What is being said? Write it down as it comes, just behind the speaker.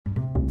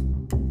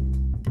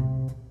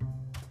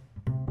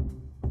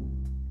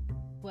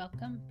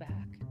Welcome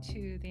back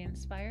to The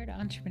Inspired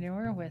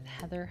Entrepreneur with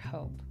Heather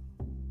Hope.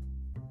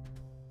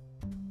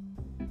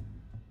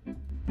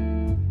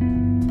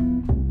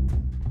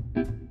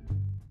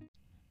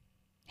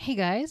 Hey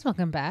guys,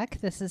 welcome back.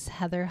 This is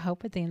Heather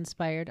Hope with the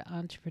Inspired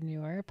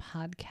Entrepreneur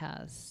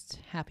podcast.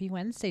 Happy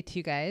Wednesday to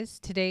you guys.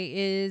 Today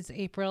is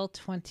April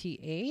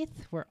 28th.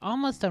 We're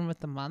almost done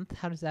with the month.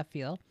 How does that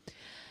feel?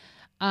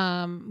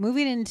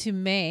 Moving into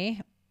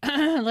May,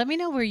 let me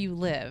know where you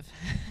live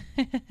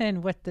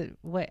and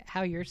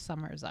how your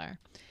summers are.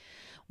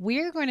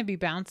 We're going to be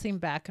bouncing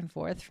back and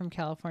forth from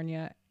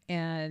California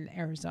and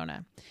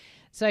Arizona.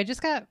 So I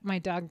just got my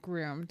dog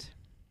groomed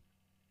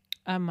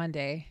on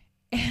Monday.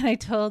 And I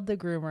told the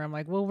groomer, I'm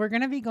like, well, we're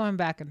going to be going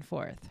back and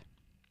forth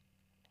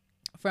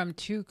from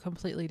two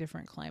completely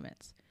different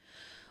climates,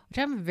 which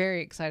I'm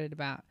very excited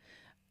about.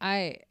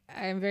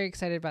 I'm very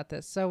excited about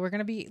this. So we're going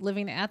to be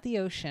living at the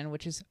ocean,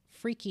 which is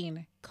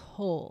freaking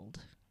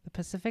cold. The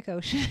Pacific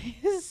Ocean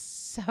is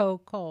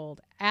so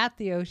cold. At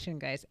the ocean,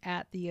 guys,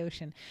 at the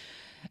ocean.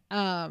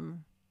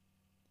 And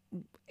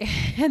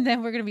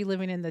then we're going to be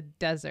living in the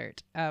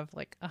desert of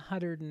like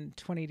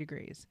 120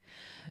 degrees.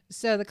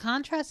 So the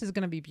contrast is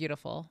going to be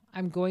beautiful.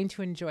 I'm going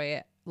to enjoy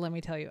it. Let me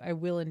tell you, I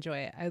will enjoy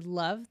it. I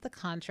love the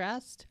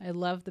contrast. I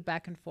love the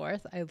back and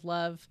forth. I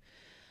love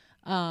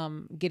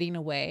getting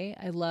away.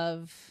 I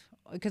love,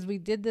 because we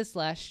did this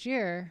last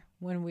year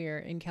when we were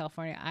in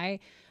California.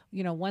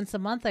 Once a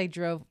month I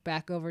drove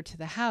back over to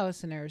the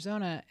house in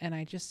Arizona, and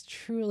I just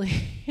truly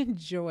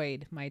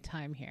enjoyed my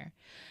time here.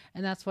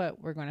 And that's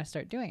what we're going to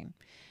start doing.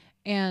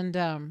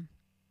 And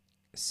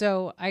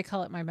so I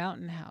call it my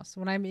mountain house.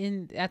 When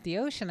I'm at the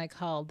ocean, I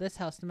call this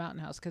house the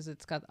mountain house because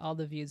it's got all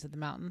the views of the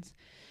mountains.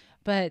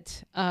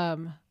 But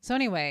so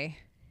anyway,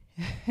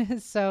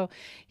 so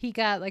he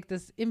got like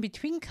this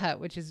in-between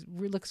cut, which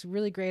looks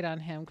really great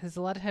on him because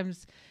a lot of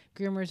times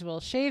groomers will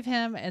shave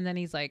him and then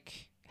he's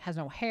like has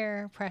no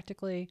hair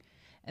practically,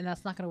 and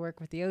that's not going to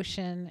work with the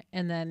ocean.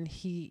 And then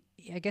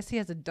I guess he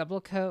has a double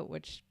coat,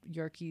 which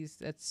Yorkies,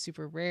 that's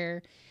super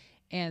rare.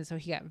 And so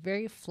he got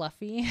very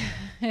fluffy.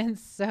 And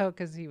so,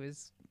 cause he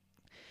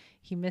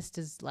missed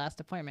his last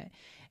appointment.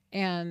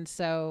 And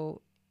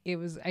so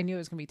I knew it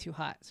was gonna be too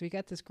hot. So he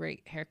got this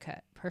great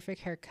haircut, perfect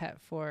haircut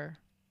for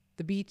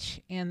the beach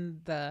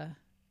and the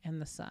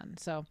sun.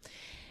 So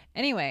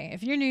anyway,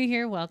 if you're new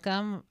here,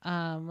 welcome.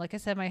 Like I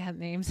said, my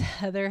name's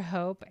Heather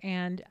Hope,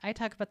 and I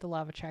talk about the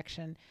law of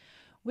attraction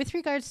with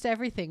regards to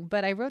everything.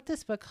 But I wrote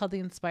this book called The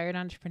Inspired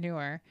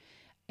Entrepreneur,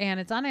 and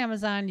it's on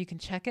Amazon. You can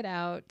check it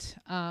out.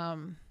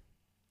 Every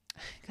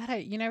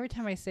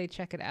time I say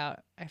check it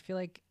out, I feel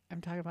like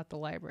I'm talking about the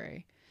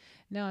library.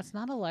 No, it's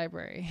not a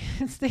library.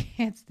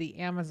 It's the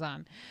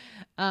Amazon.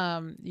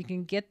 You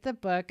can get the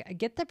book,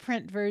 get the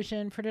print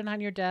version, put it on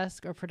your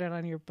desk or put it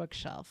on your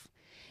bookshelf.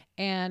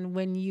 And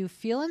when you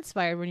feel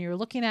inspired, when you're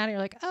looking at it, you're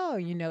like, oh,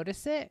 you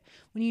notice it.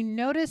 When you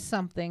notice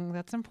something,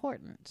 that's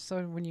important.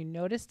 So when you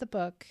notice the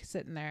book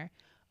sitting there,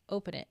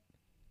 open it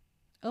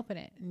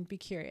and be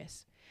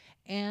curious.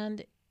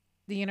 And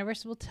the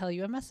universe will tell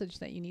you a message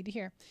that you need to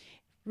hear.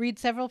 Read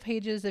several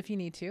pages if you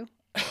need to.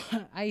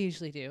 I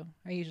usually do.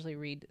 I usually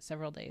read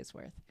several days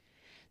worth.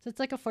 So it's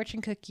like a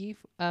fortune cookie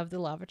of the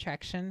law of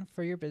attraction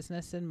for your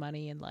business and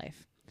money and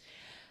life.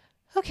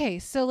 Okay,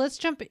 so let's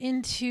jump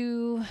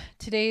into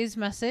today's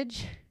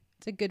message.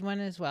 It's a good one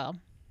as well.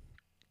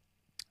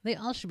 They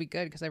all should be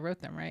good because I wrote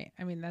them, right?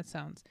 Come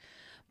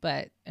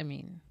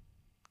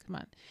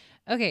on.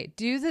 Okay,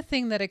 do the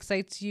thing that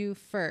excites you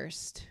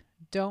first.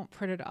 Don't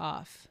put it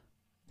off.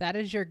 That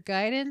is your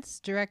guidance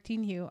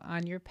directing you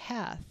on your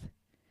path.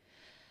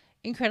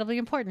 Incredibly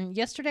important.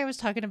 Yesterday I was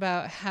talking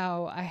about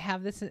how I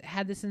had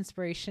this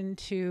inspiration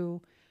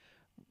to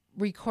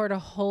record a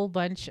whole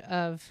bunch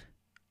of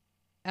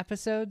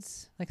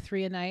episodes, like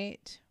 3 a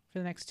night for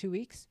the next 2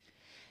 weeks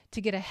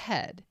to get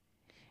ahead.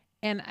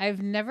 And I've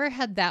never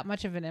had that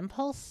much of an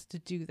impulse to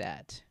do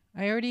that.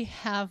 I already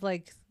have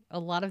like a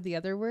lot of the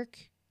other work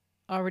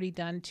already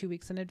done 2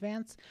 weeks in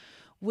advance,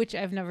 which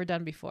I've never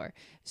done before.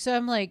 So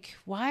I'm like,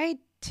 why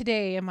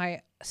today am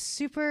I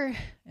super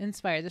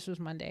inspired? This was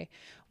Monday.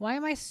 Why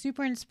am I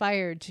super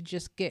inspired to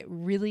just get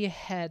really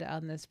ahead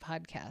on this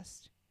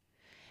podcast?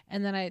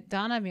 And then it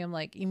dawned on me, I'm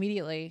like,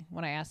 immediately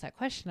when I asked that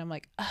question, I'm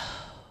like,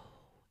 oh,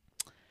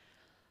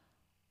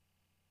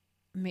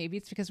 maybe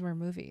it's because we're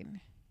moving.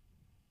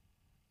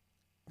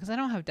 Because I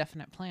don't have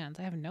definite plans.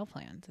 I have no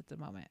plans at the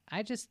moment.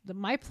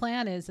 My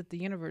plan is that the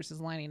universe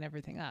is lining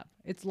everything up.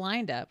 It's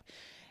lined up.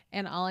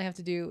 And all I have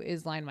to do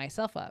is line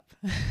myself up.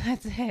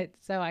 That's it.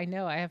 So I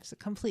know I have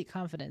complete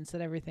confidence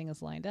that everything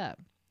is lined up.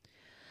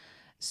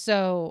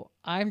 So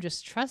I'm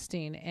just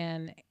trusting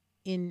and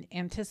in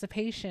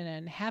anticipation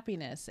and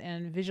happiness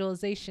and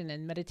visualization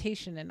and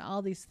meditation and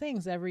all these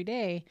things every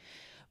day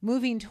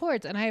moving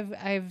towards. And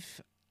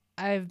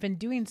I've been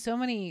doing so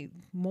many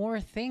more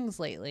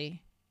things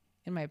lately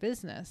in my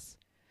business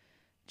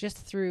just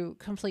through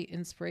complete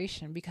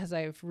inspiration because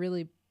I've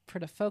really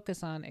put a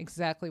focus on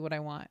exactly what I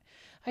want.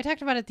 I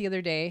talked about it the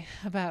other day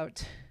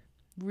about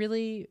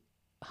really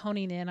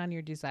honing in on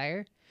your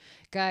desire.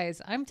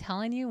 Guys, I'm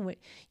telling you,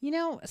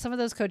 some of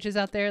those coaches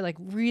out there, like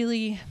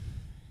really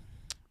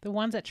the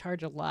ones that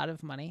charge a lot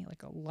of money,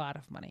 like a lot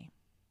of money,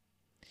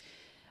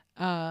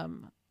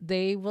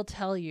 they will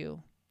tell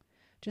you,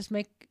 just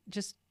make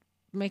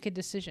a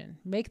decision.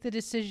 Make the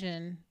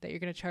decision that you're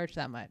going to charge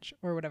that much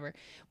or whatever.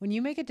 When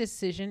you make a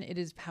decision, it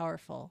is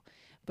powerful.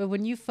 But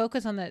when you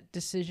focus on that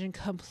decision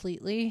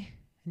completely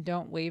and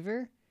don't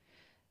waver,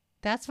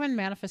 that's when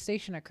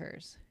manifestation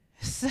occurs.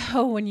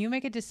 So when you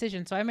make a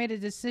decision, so I made a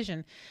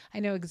decision. I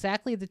know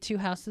exactly the 2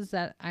 houses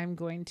that I'm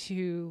going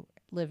to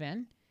live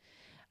in.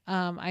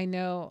 I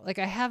know, like,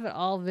 I have it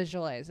all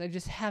visualized. I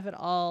just have it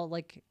all,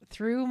 like,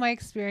 through my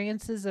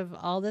experiences of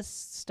all this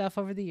stuff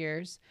over the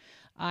years,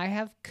 I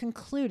have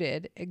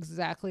concluded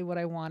exactly what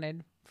I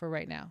wanted for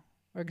right now,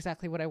 or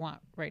exactly what I want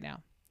right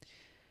now.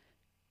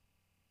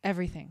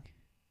 Everything.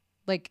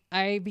 Like,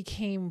 I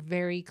became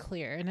very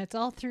clear, and it's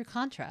all through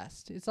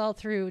contrast. It's all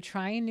through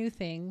trying new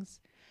things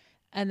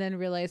and then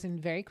realizing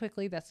very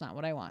quickly that's not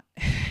what I want.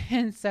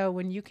 And so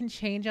when you can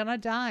change on a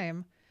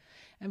dime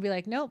and be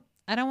like, nope,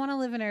 I don't want to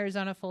live in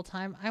Arizona full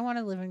time. I want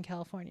to live in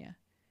California.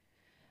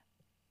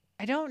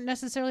 I don't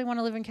necessarily want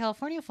to live in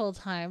California full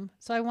time.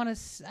 So I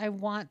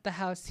want the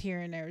house here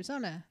in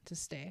Arizona to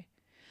stay.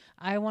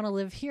 I want to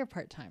live here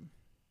part time.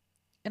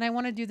 And I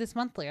want to do this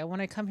monthly. I want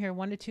to come here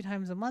 1 to 2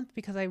 times a month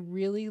because I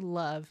really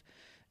love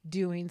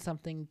doing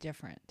something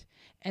different.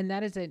 And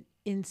that is an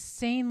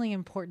insanely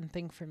important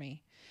thing for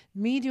me.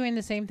 Me doing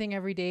the same thing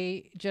every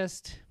day,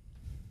 just,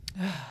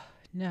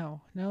 no,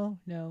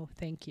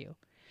 thank you.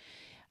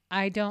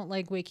 I don't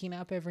like waking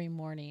up every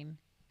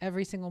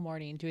single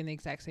morning, doing the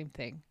exact same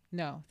thing.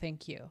 No,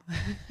 thank you.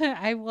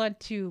 I want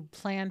to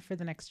plan for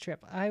the next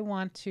trip. I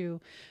want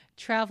to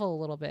travel a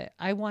little bit.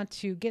 I want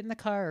to get in the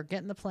car or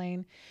get in the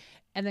plane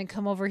and then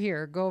come over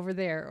here, or go over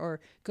there,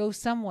 or go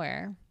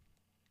somewhere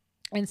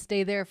and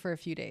stay there for a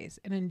few days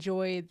and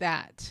enjoy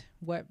that,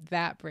 what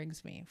that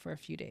brings me for a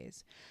few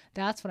days.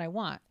 That's what I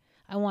want.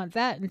 I want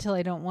that until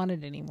I don't want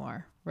it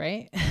anymore,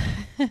 right?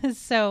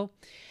 So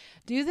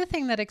do the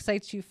thing that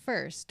excites you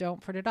first. Don't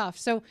put it off.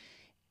 So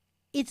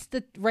it's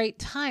the right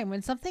time.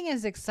 When something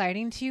is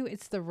exciting to you,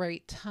 it's the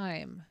right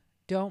time.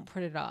 Don't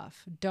put it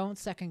off. Don't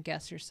second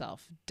guess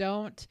yourself.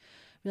 Don't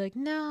be like,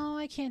 no,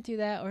 I can't do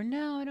that. Or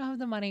no, I don't have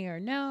the money. Or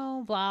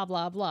no, blah,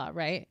 blah, blah,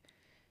 right?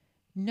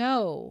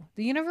 No.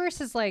 The universe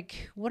is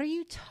like, what are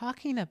you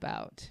talking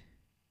about?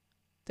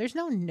 There's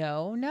no.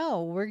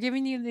 We're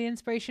giving you the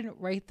inspiration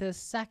right this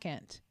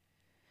second.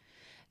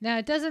 Now,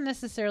 it doesn't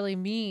necessarily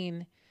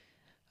mean,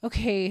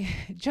 okay,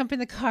 jump in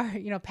the car,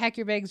 pack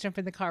your bags, jump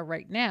in the car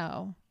right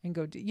now and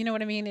go do, you know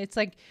what I mean? It's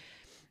like,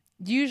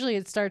 usually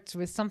it starts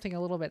with something a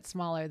little bit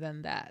smaller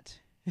than that.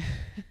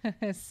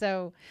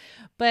 So,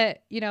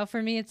 but,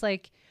 for me, it's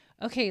like,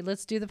 okay,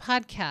 let's do the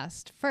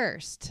podcast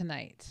first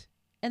tonight.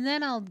 And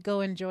then I'll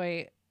go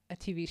enjoy a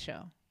TV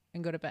show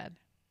and go to bed.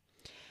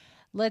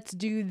 Let's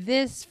do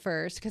this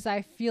first because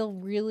I feel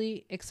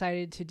really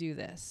excited to do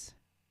this.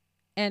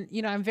 And,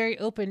 I'm very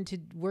open to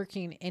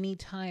working any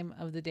time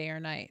of the day or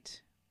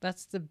night.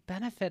 That's the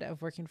benefit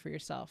of working for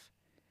yourself,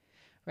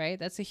 right?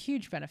 That's a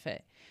huge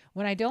benefit.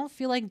 When I don't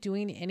feel like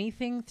doing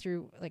anything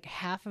through like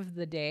half of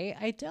the day,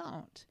 I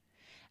don't.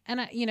 And,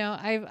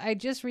 I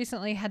just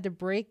recently had to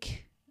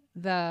break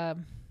the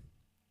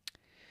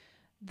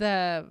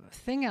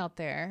thing out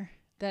there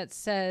that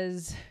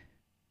says,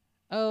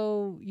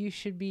 oh, you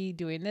should be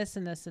doing this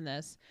and this and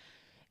this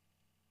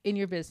in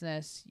your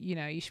business.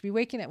 You should be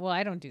waking up. Well,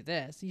 I don't do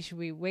this. You should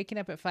be waking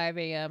up at 5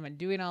 a.m. and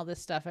doing all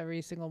this stuff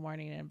every single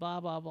morning and blah,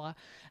 blah, blah.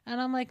 And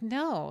I'm like,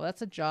 no,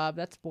 that's a job.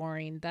 That's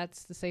boring.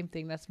 That's the same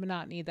thing. That's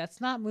monotony. That's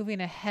not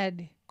moving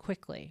ahead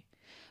quickly.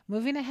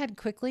 Moving ahead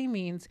quickly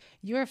means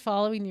you're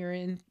following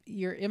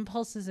your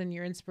impulses and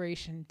your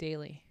inspiration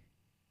daily.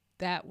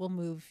 That will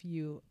move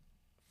you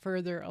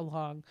further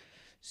along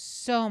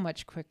so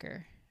much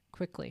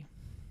quickly.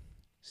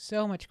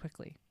 So much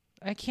quickly.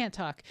 I can't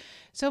talk.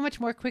 So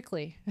much more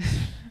quickly.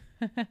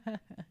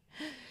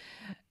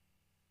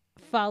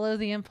 Follow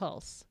the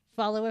impulse.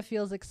 Follow what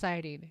feels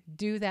exciting.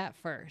 Do that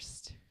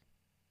first.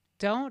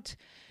 Don't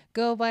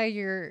go by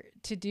your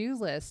to-do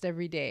list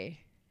every day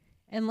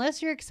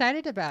unless you're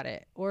excited about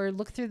it, or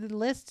look through the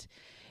list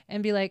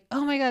and be like,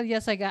 oh my God,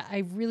 yes,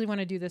 I really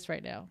want to do this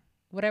right now.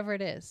 Whatever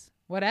it is.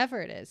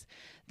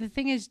 The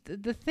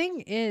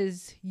thing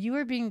is you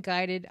are being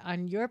guided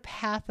on your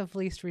path of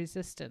least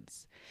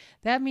resistance.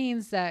 That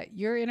means that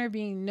your inner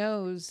being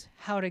knows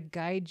how to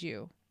guide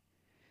you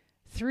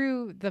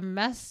through the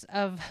mess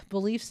of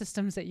belief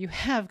systems that you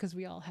have, because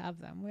we all have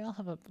them. We all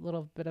have a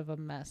little bit of a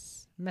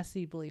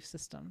messy belief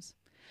systems.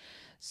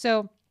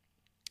 So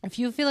if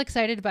you feel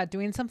excited about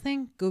doing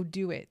something, go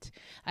do it.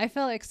 I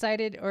felt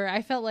excited, or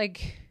I felt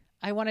like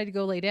I wanted to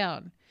go lay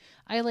down.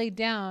 I laid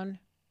down,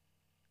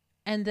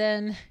 and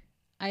then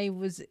I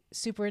was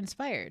super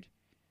inspired.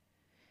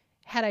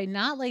 Had I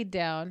not laid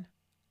down,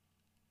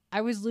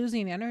 I was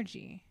losing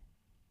energy.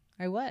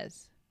 I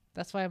was.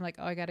 That's why I'm like,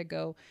 oh, I got to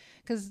go.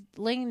 Because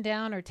laying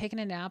down or taking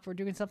a nap or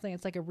doing something,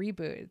 it's like a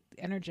reboot. It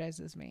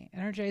energizes me,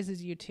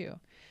 energizes you too.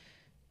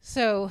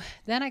 So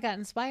then I got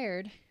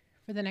inspired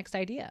for the next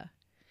idea.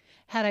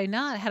 Had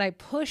I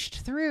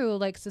pushed through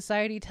like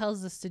society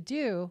tells us to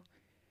do,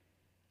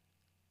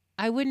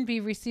 I wouldn't be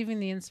receiving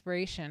the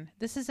inspiration.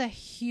 This is a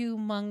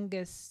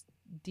humongous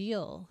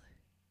deal.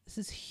 This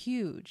is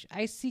huge.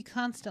 I see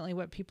constantly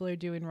what people are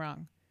doing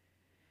wrong.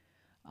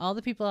 All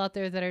the people out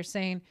there that are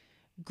saying,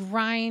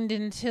 grind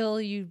until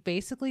you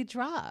basically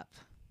drop.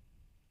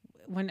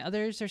 When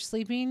others are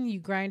sleeping, you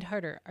grind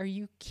harder. Are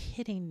you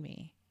kidding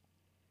me?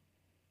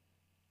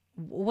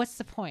 What's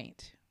the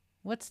point?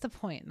 What's the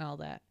point in all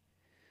that?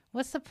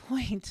 What's the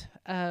point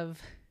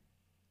of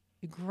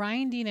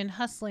grinding and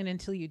hustling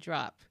until you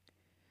drop?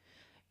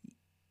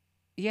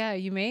 Yeah,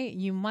 you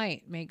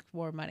might make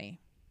more money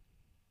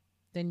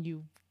than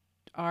you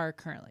are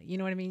currently. You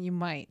know what I mean? You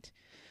might.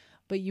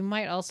 But you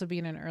might also be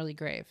in an early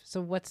grave.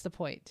 So what's the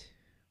point?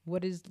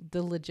 What is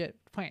the legit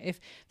point? If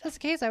that's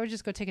the case, I would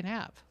just go take a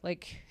nap.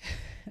 Like,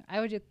 I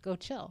would just go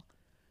chill.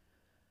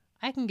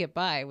 I can get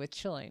by with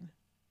chilling.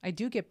 I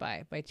do get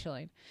by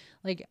chilling.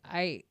 Like,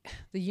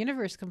 the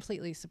universe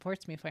completely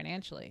supports me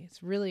financially.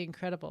 It's really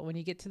incredible when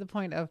you get to the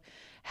point of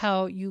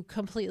how you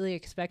completely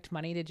expect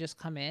money to just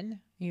come in.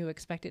 You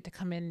expect it to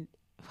come in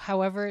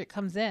however it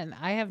comes in.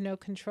 I have no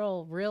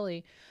control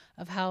really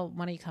of how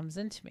money comes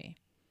into me.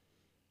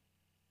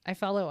 I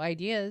follow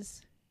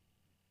ideas,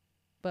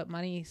 but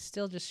money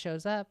still just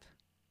shows up.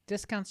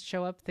 Discounts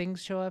show up,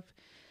 things show up.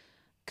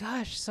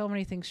 Gosh, so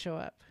many things show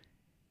up.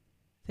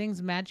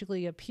 Things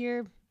magically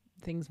appear,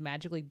 things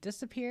magically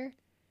disappear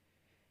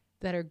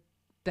that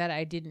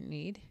I didn't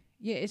need.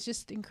 Yeah, it's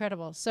just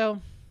incredible.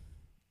 So,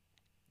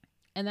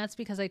 and that's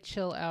because I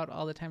chill out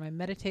all the time. I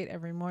meditate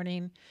every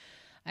morning.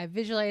 I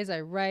visualize,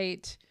 I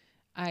write,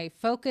 I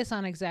focus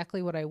on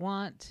exactly what I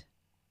want.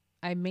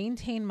 I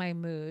maintain my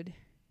mood.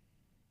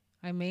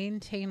 I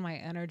maintain my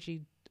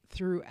energy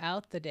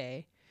throughout the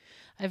day.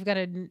 I've got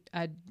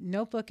a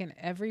notebook in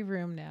every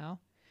room now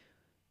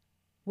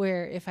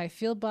where if I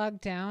feel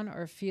bogged down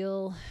or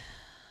feel,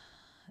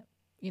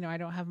 I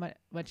don't have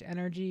much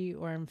energy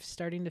or I'm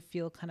starting to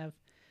feel kind of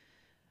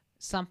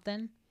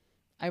something,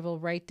 I will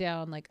write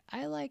down like,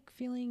 I like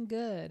feeling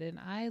good and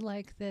I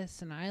like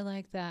this and I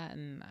like that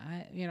and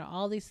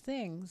all these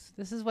things.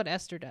 This is what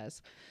Esther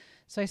does.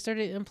 So I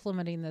started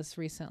implementing this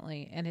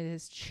recently and it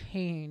has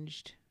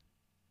changed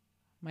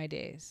my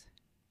days.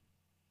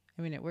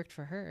 I mean, it worked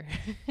for her.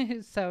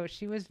 So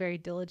she was very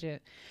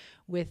diligent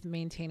with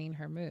maintaining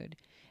her mood.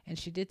 And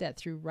she did that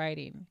through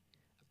writing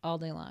all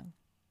day long.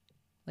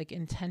 Like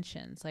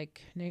intentions,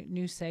 like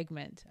new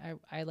segment.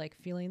 I like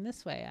feeling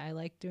this way. I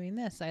like doing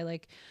this.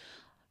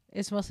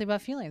 It's mostly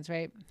about feelings,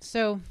 right?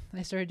 So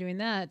I started doing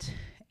that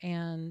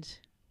and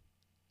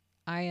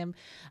I'm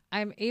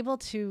able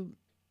to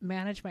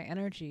manage my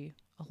energy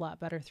a lot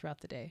better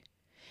throughout the day.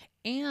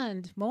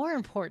 And more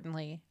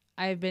importantly,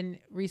 I've been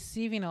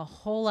receiving a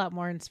whole lot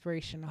more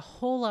inspiration, a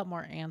whole lot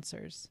more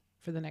answers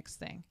for the next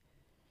thing.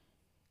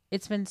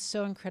 It's been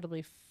so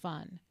incredibly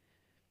fun.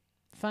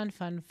 Fun.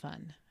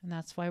 And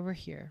that's why we're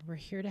here. We're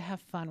here to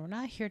have fun. We're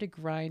not here to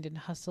grind and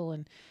hustle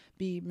and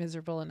be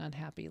miserable and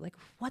unhappy. Like,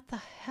 what the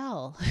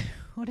hell?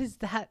 What is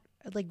that?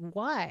 Like,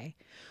 why?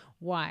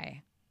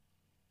 I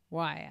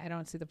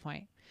don't see the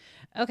point.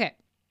 Okay.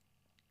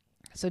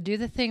 So do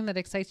the thing that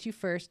excites you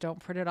first. Don't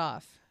put it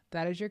off.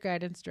 That is your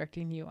guidance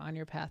directing you on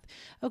your path.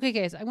 Okay,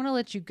 guys, I'm going to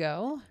let you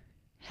go.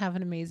 Have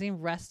an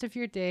amazing rest of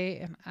your day,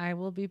 and I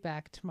will be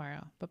back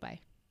tomorrow. Bye-bye.